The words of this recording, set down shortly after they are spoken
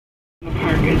The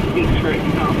park speaks for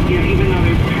itself. You know, even though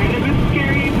there's kind of a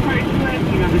scary part to it,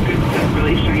 you know, the good stuff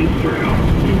really shines through.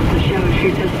 Since the show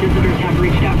shoots us, visitors have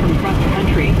reached out from across the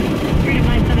country. Freedom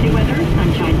 970 weather,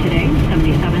 sunshine today,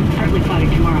 77, partly cloudy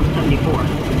tomorrow, 74.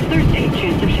 Thursday,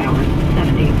 chance of showers,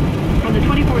 70. From the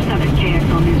 24/7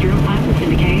 KXL Newsroom, I'm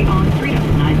Lucinda Kay on Freedom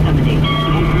 970.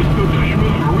 Crystal Cushman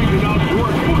Marine Outdoor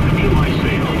Book July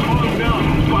sale. On now.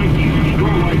 Find easy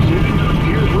store lights in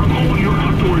gear for all your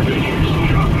outdoor adventures.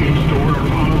 Shop in store or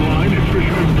online at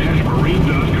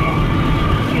fisherman-marine.com.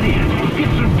 Get in,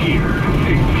 get some gear,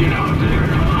 and get out there.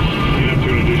 Get up to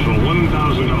an additional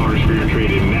 $1,000 for your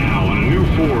trade-in now on a new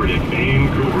Ford at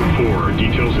Vancouver Ford.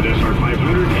 Details at SR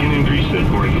 500 and in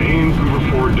Dreeset or at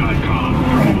VancouverFord.com.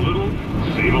 Save a little,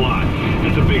 save a lot.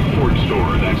 At the big Ford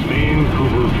store, that's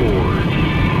Vancouver Ford.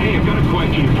 Hey, I've got a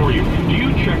question for you. Do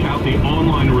you check out the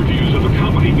online reviews of a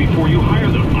company before you hire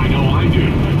them? I know I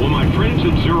do. Well, my friends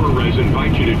at Zerorez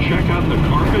invite you to check out the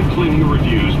carpet cleaning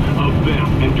reviews of them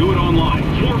and do it online.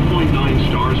 4.9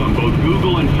 stars on both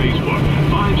Google and Facebook.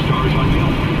 5 stars on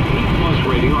Yelp. 8+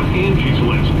 rating on Angie's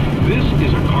List. This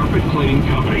is a carpet cleaning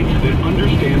company that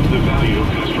understands the value of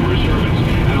customer service.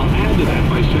 And I'll add to that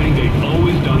by saying they've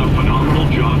always done a phenomenal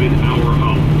job in our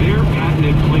home. Their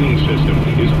patented cleaning system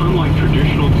is unlike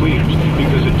traditional cleaners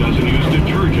because it doesn't use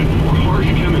detergent or harsh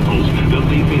chemicals that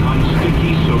leave behind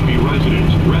sticky, soapy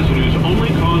residues. Residues only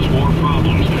cause more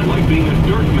problems, like being a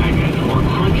dirt magnet or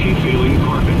crunchy-feeling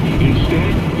carpet.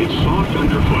 Instead, it's soft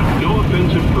underfoot, no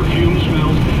offensive perfume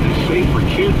smells, and safe for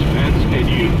kids, pets, and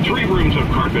you. 3 rooms of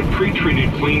carpet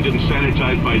pre-treated, cleaned, and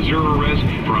sanitized by Zerorez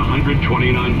for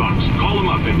 $129. Call them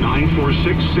up at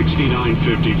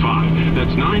 946-6955.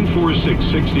 That's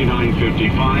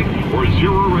 946-6955 or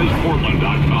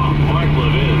ZerorezPortland.com. Mark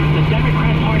Levin. The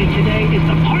Democrat Party today is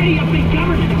the party of big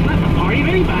government. It's not the party of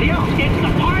anybody else. It's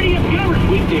the party of government.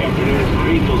 Weekday afternoons,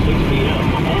 3 till 6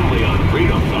 p.m. Only on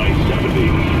Freedom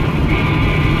 970.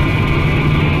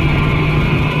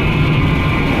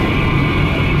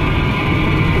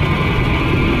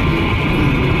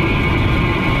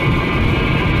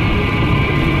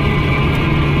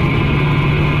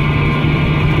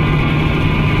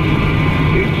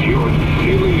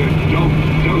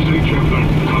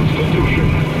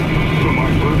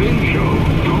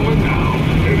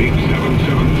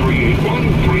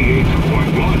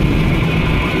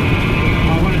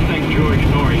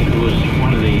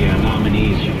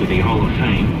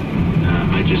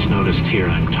 Here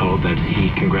I'm told that he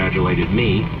congratulated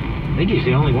me. I think he's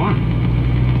the only one.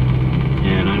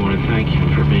 And I want to thank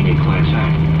him for being a class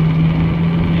act.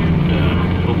 And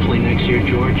hopefully next year,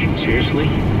 George, seriously,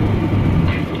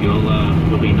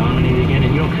 you'll be nominated again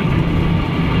and you'll come.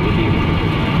 It would be wonderful.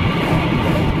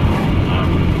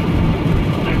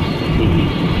 Let's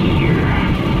see here.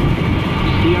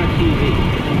 CRTV.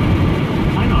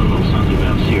 I know a little something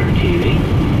about CRTV.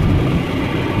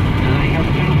 And I have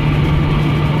found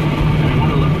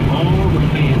all the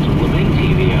fans of Levin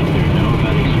TV out there know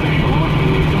about a special offer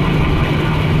we're doing right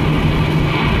now.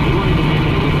 We wanted to make it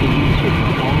a little bit easier for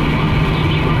all of our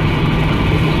subscribers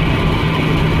to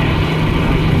get the best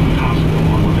pricing possible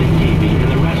on Levin TV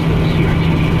and the rest of the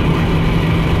CRTV network.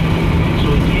 So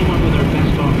we came up with our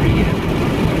best offer yet.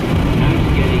 Now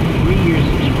you're getting 3 years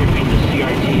subscription to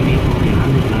CRTV for only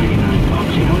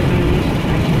 $199. You know what that is?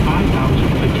 That's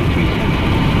 $5.53.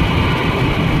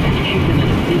 That's cheaper than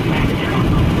a Big Mac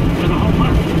combo for the whole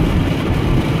month.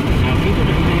 Now, if you've been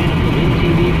a fan of Levin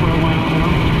TV for a while now,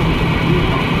 you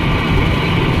know.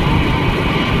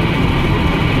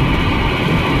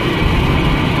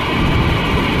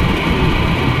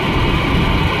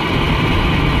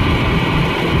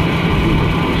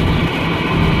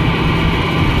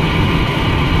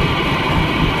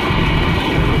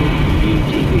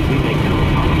 We make no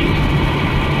apologies.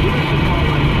 Give us a call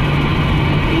right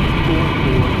now.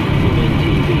 844-LEVIN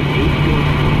TV.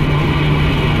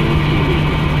 844-LEVIN TV.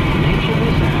 Mention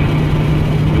this ad.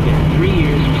 You get 3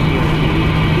 years of CRTV.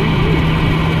 3 years.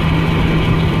 That's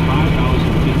just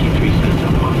 $5.53 a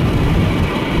month.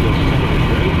 You'll set it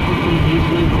very quickly,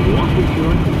 easily. We'll walk you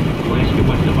through it. We'll ask you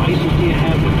what devices do you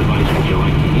have, what device would you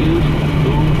like to use.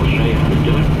 Boom, we'll show you how to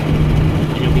do it.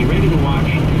 And you'll be ready to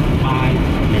watch in 5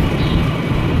 minutes.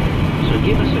 So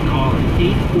give us a call at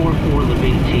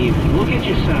 844-LEVIN TV. We'll get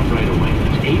you set up right away.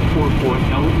 That's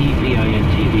 844-LEVIN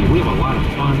TV. We have a lot of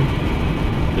fun.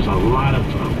 There's a lot of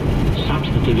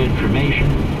substantive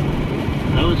information.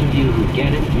 Those of you who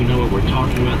get it, you know what we're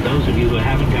talking about. Those of you who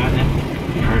haven't gotten it,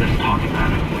 you've heard us talk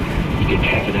about it. You can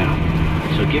check it out.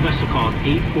 So give us a call at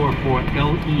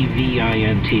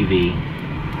 844-LEVIN TV,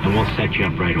 and we'll set you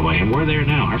up right away. And we're there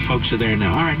now. Our folks are there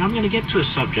now. All right, now I'm going to get to a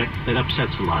subject that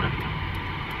upsets a lot of you.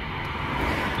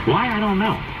 Why? I don't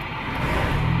know.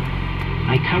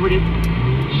 I covered it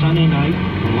Sunday night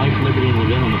on Life, Liberty, and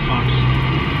Levin on the Fox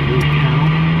News channel.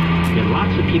 There had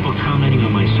lots of people commenting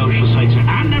on my social sites saying,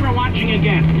 I'm never watching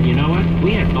again. And you know what?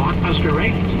 We had blockbuster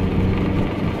ratings.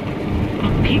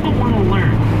 Look, people want to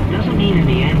learn. Doesn't mean in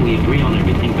the end we agree on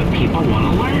everything, but people want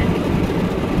to learn.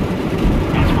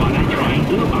 That's what I try and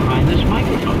do behind this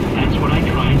microphone. That's what I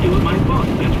try and do with my book.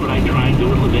 That's what I try and do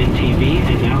with Levin TV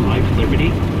and now Life,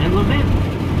 Liberty, and Levin.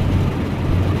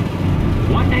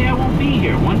 One day I won't be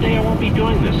here. One day I won't be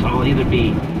doing this. I'll either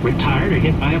be retired or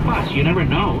hit by a bus. You never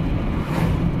know.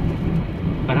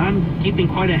 But I'm keeping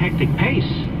quite a hectic pace.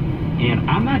 And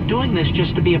I'm not doing this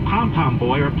just to be a pom-pom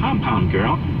boy or a pom-pom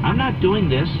girl. I'm not doing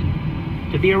this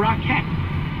to be a rockette.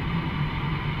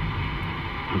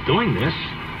 I'm doing this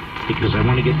because I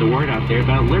want to get the word out there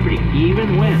about liberty,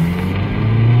 even when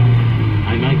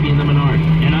I might be in the minority.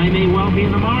 And I may well be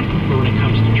in the minority when it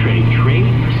comes to trade. Trade,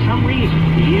 for some reason,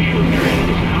 the issue of trade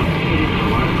is complicated to a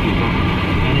lot of people,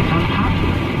 and it's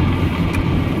unpopular.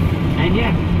 And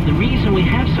yet, the reason we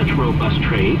have such robust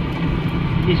trade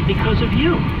is because of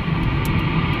you.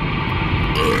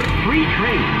 Free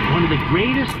trade, one of the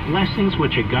greatest blessings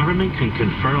which a government can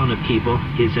confer on the people,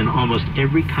 is in almost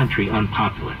every country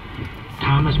unpopular.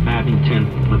 Thomas Babington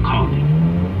Macaulay,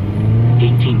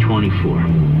 1824.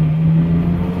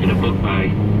 In a book by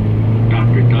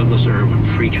Dr. Douglas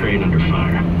Irwin, Free Trade Under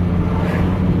Fire.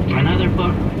 Another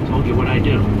book told you what I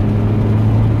do.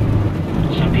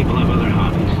 Some people have other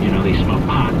hobbies. You know, they smoke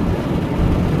pot,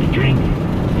 they drink,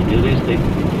 they do this,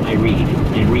 I read,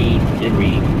 and read, and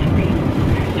read, and read.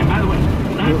 And by the way,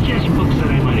 not just books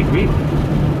that I might agree with,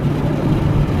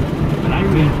 but I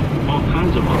read all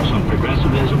kinds of books on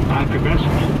progressivism by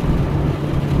progressives.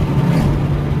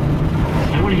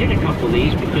 I want to hit a couple of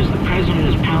these because the president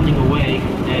is pounding away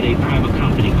at a private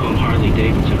company called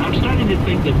Harley-Davidson. I'm starting to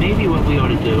think that maybe what we ought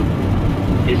to do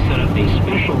is set up a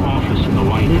special office in the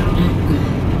White House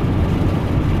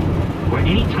where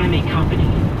anytime a company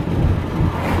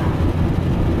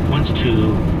wants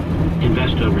to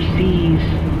invest overseas,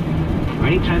 or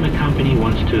anytime a company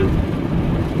wants to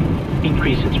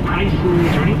increase its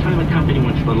prices, or anytime a company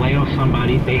wants to lay off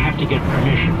somebody, they have to get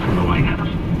permission from the White House.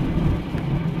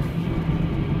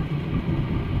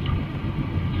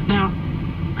 Now,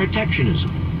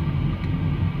 protectionism.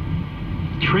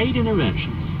 Trade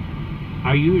interventions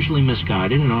are usually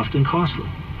misguided and often costly.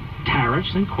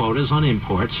 Tariffs and quotas on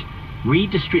imports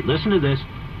listen to this,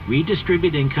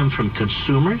 redistribute income from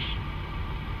consumers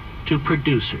to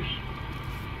producers.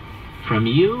 From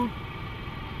you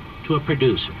to a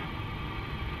producer.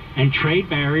 And trade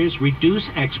barriers reduce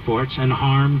exports and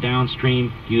harm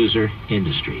downstream user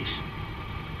industries.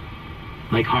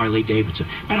 Like Harley-Davidson.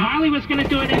 But Harley was going to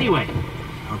do it anyway.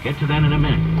 I'll get to that in a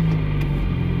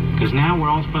minute. Because now we're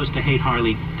all supposed to hate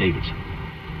Harley-Davidson.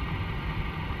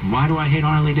 Why do I hate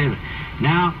Harley-Davidson?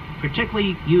 Now,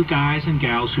 particularly you guys and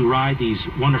gals who ride these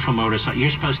wonderful motorcycles,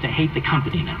 you're supposed to hate the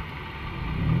company now.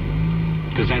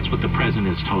 Because that's what the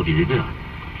president has told you to do.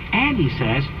 And he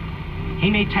says he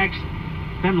may tax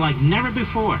them like never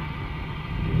before.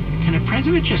 Can a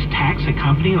president just tax a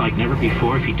company like never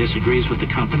before if he disagrees with the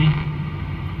company?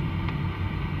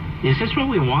 Is this what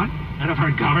we want out of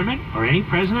our government, or any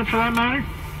president for that matter?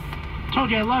 I told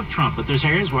you I love Trump, but there's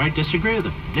areas where I disagree with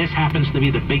him. This happens to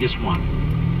be the biggest one.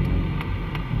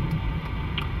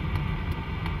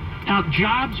 Now,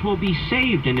 jobs will be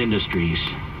saved in industries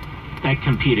that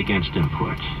compete against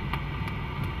imports.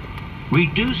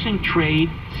 Reducing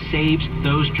trade saves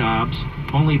those jobs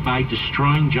only by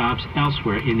destroying jobs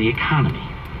elsewhere in the economy.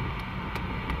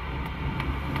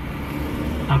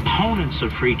 Opponents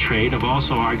of free trade have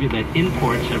also argued that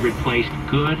imports have replaced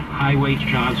good, high-wage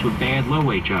jobs with bad,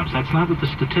 low-wage jobs. That's not what the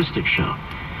statistics show.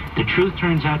 The truth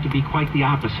turns out to be quite the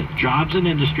opposite. Jobs in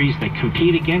industries that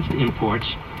compete against imports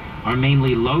are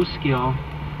mainly low-skill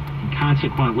and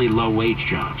consequently low-wage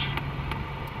jobs.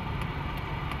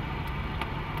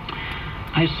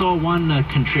 I saw one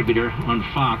contributor on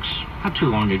Fox not too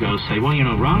long ago say, well, you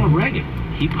know, Ronald Reagan,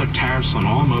 he put tariffs on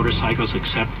all motorcycles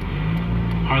except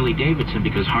Harley-Davidson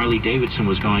because Harley-Davidson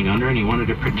was going under and he wanted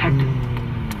to protect it.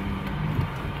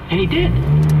 And he did.